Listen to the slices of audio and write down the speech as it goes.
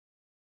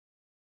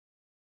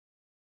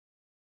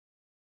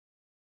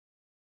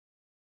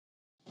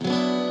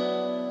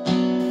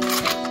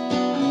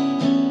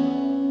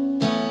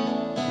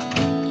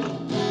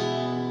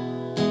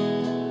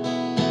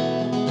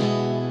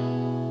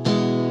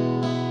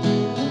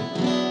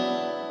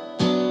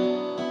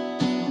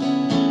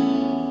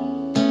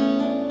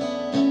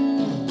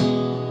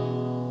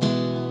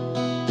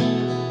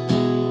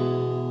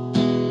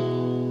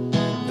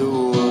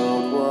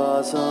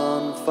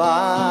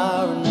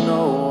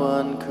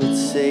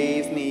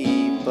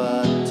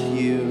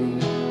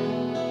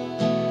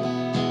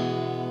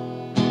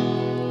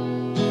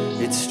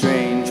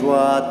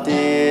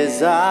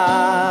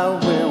desire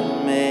will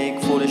make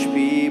foolish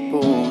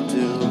people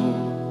do.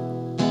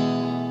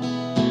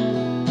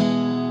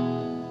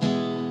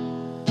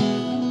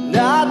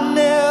 I'd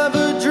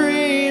never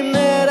dream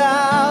that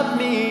I'd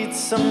meet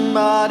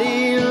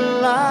somebody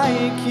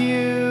like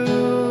you,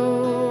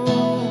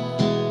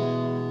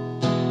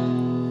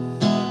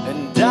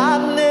 and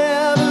I'd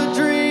never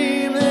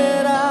dream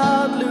that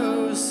I'd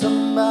lose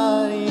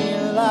somebody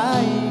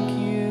like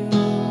you.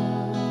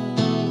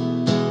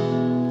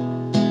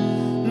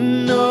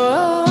 No,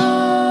 I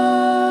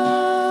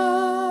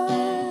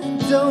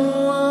don't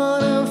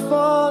wanna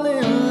fall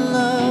in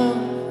love.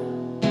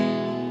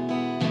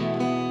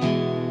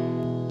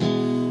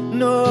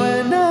 No,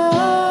 and I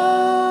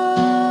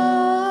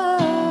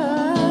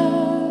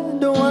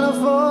don't wanna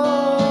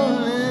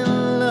fall in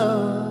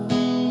love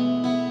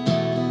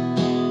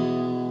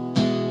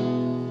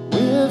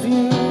with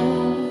you.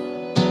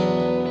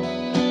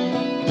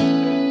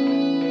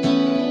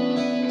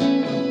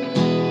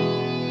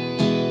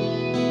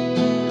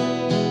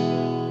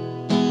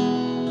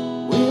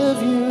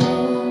 With you.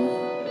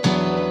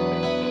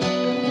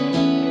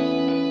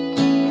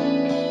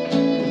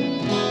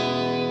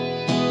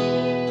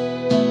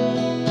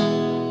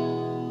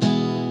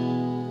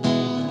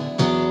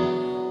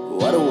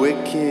 What a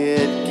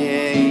wicked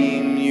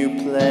game you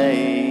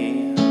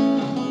play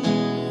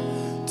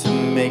to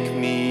make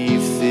me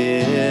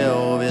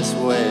feel this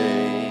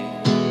way.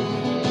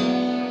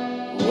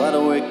 What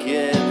a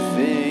wicked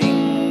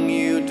thing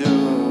you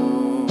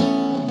do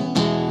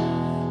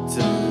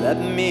to let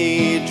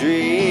me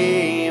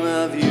dream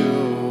of you.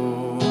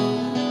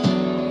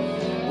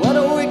 What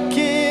a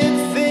wicked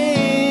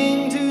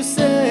thing to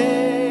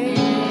say.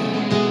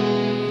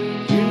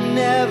 You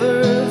never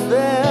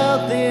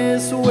felt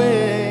this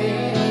way.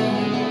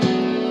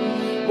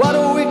 What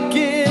a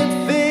wicked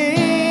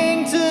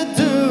thing to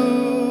do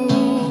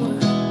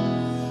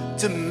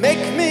to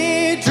make me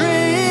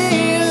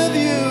dream of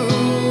you.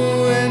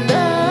 And I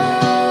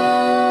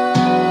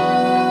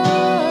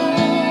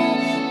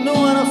don't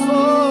wanna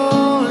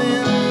fall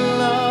in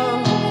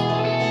love,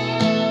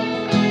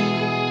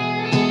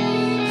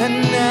 and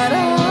that I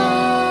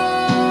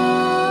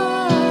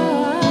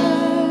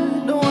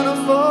don't wanna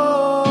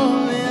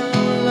fall in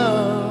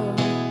love.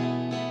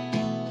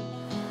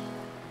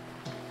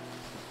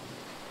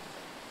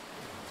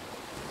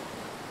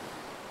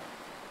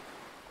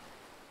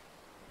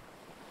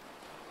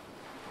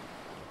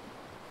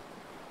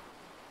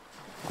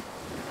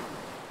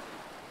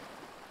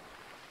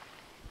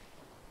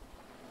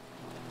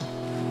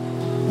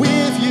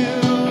 With you.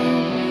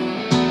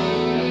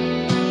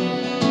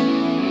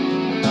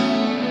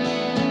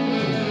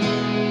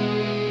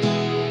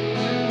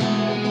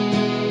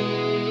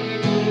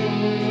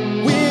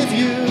 With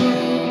you.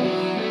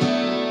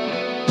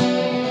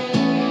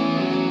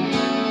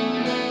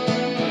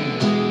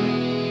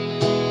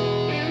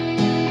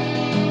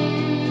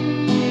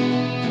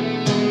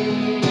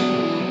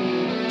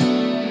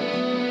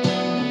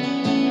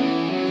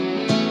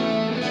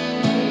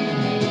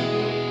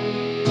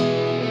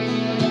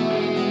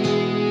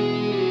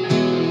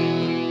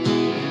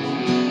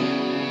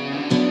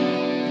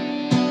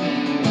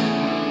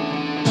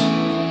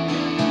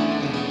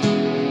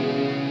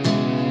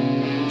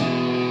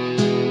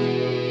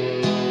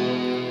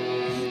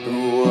 The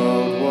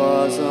world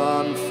was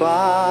on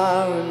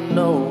fire and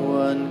no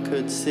one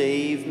could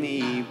save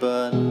me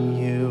but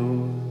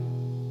you.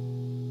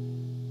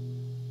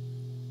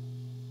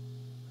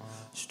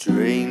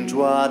 Strange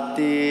what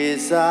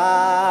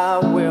desire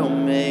will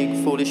make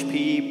foolish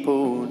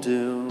people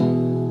do.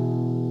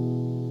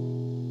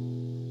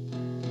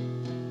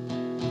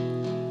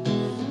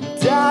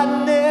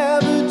 I'd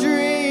never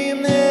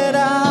dream that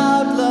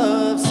I'd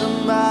love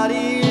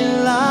somebody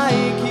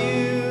like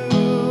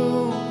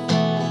you.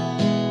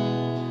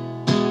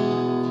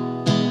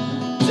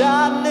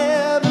 I'd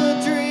never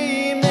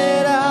dream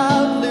that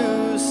I'd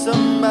lose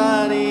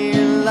somebody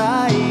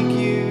like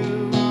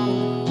you,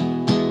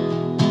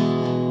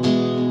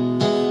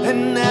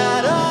 and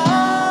that I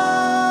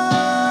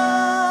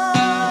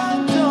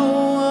don't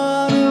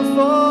wanna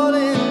fall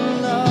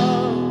in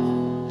love,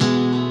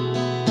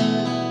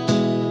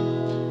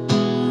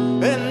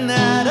 and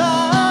that I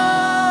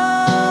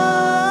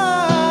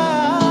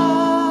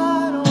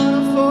don't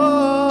wanna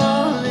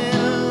fall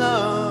in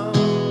love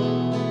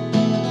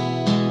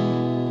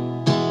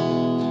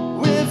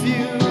with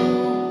you.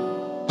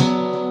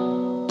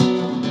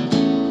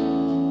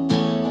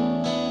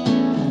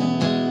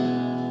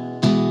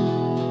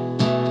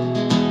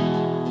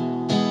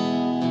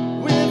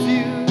 With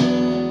you.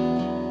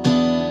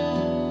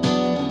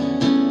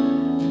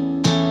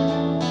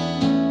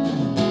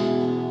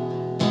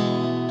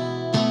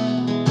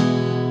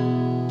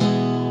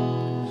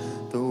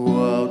 The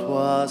world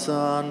was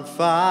on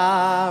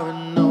fire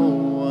and no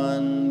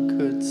one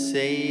could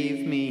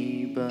save me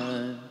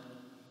but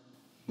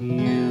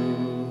you.